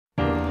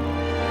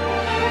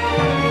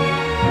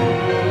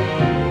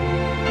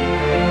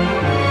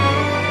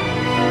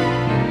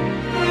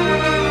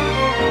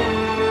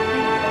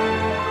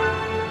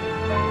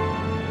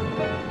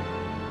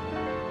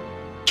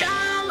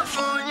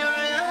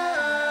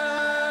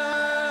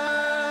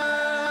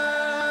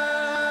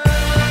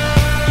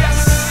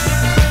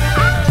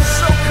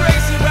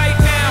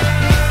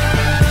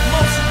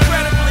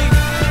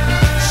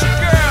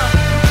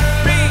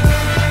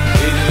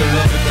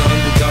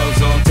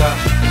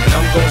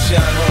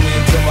shine, homie,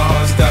 until my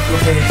heart stops. Go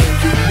ahead and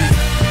envy me.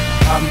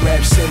 I'm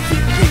Rap's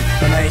MVP,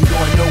 and I ain't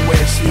going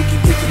nowhere, so you can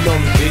get to know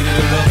me. Leader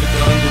to love with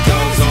the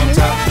underdogs on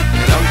top,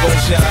 and I'm gon'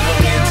 shine,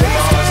 homie, until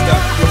my heart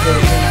stops. Go ahead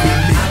and envy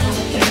me. I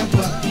don't care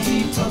what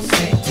people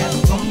say, as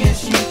long as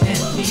you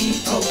and me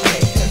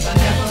okay, 'cause I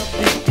never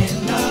been in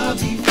love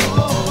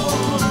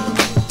before.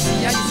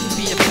 See, I used to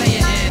be a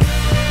player and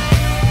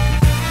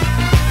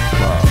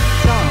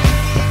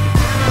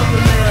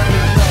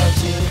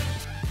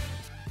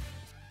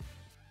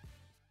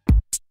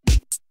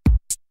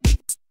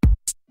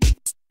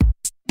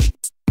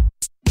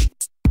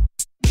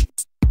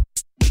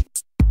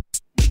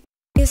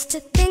used to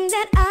think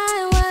that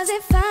I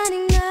wasn't fine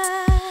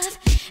enough,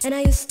 and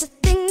I used to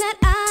think that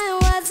I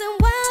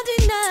wasn't wild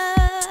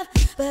enough,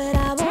 but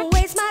I won't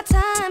waste my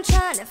time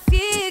trying to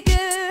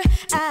figure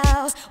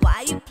out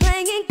why you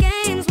playing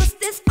games. What's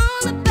this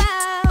all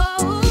about?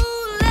 Oh,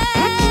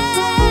 love.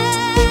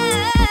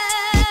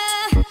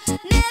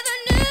 Never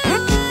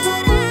knew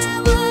what I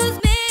was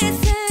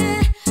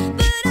missing,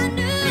 but I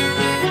knew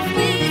if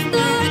we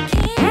start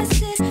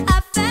kissing, I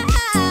found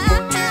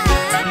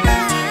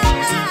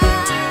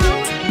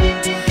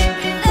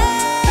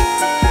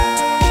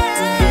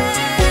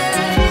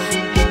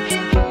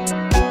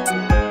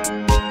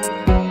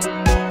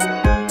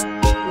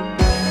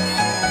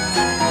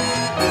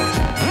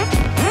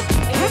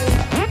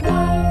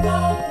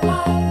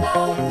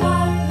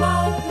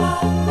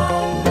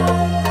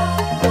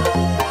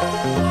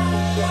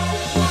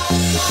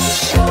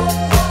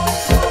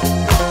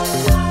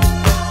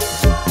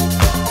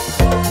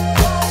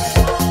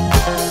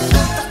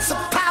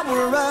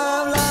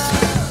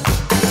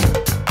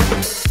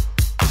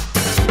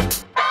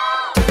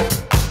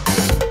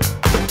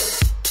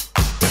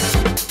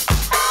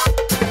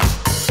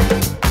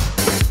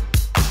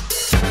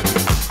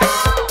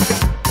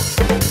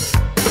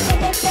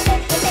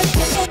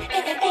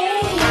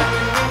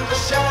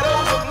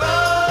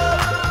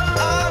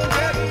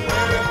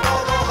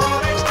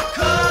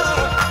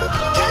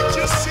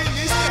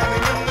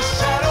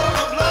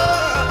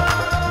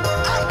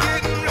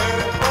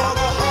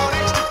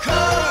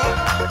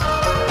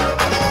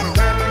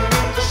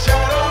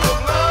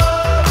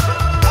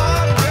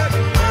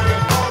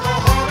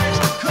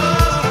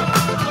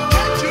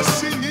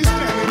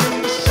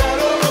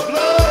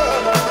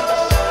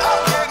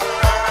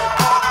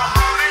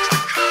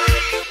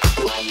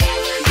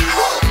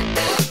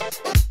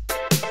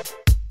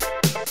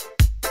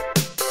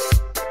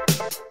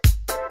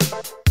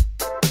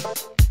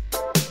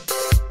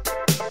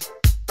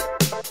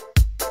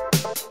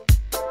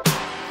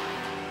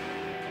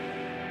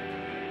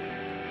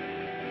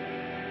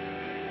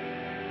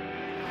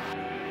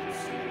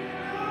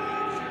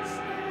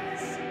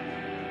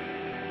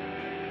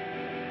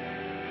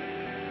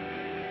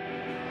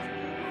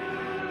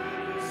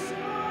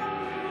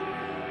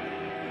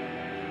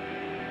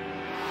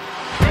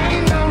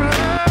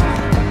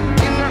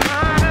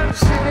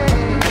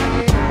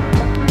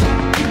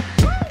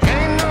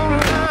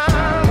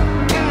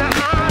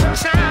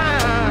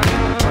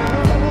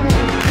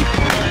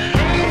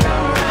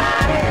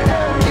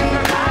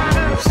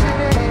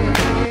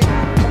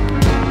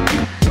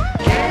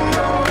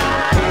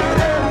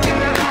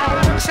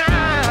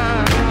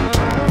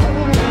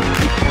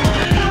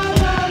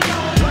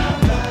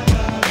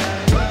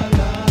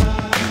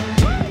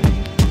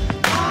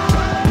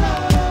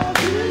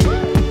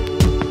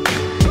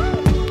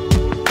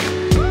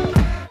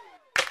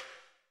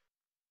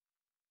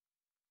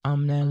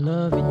I'm not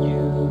loving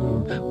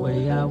you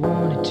way I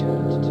wanted to.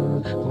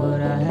 What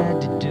I had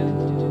to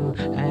do,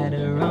 I had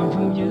to run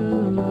from you.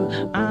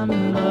 I'm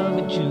in love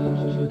with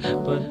you,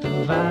 but the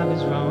vibe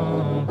is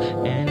wrong,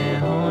 and it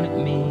haunted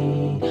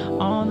me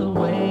all the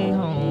way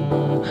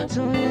home.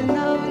 So you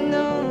never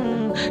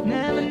know,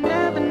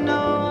 never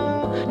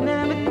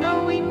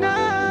know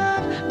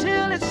enough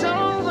till it's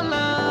over,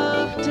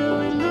 love, till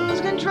we lose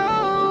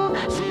control.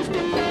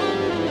 Sister,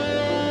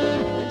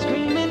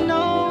 screaming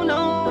no,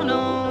 no,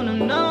 no, no,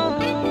 no.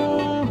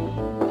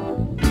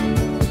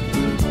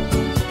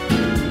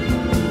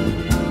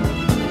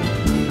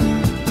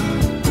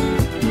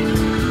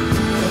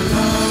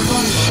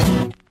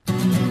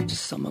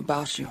 just something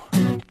about you.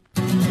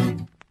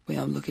 Way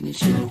I'm looking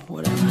at you,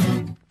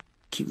 whatever.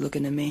 Keep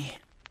looking at me.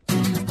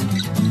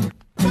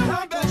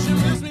 I bet you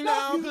miss me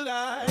now, 'cause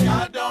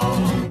I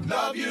don't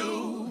love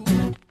you.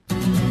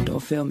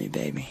 Don't feel me,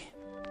 baby.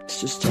 It's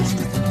just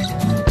Justin. Feel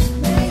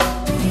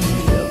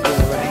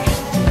good, right?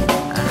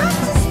 I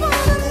just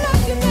wanna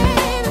love you,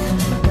 baby.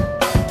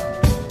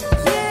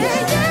 Yeah,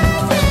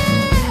 yeah,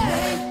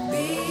 yeah.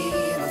 Maybe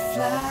in a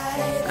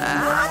flight. I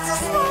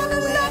just wanna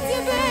love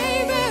you,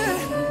 baby.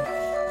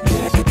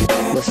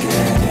 Listen.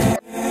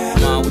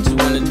 Come on, what you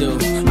wanna do?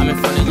 I'm in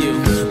front of you.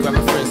 Grab a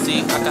front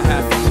seat, I can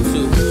have fun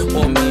too.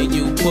 Or me and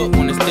you put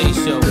on a stage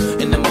show.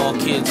 And them all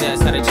kids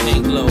ask how they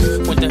chain glow.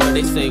 Went to her,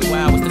 they say,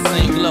 wow, it's the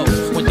same glow.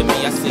 Went to me,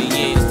 I say,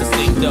 yeah, it's the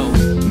same dough.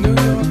 New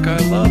York, I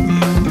love you.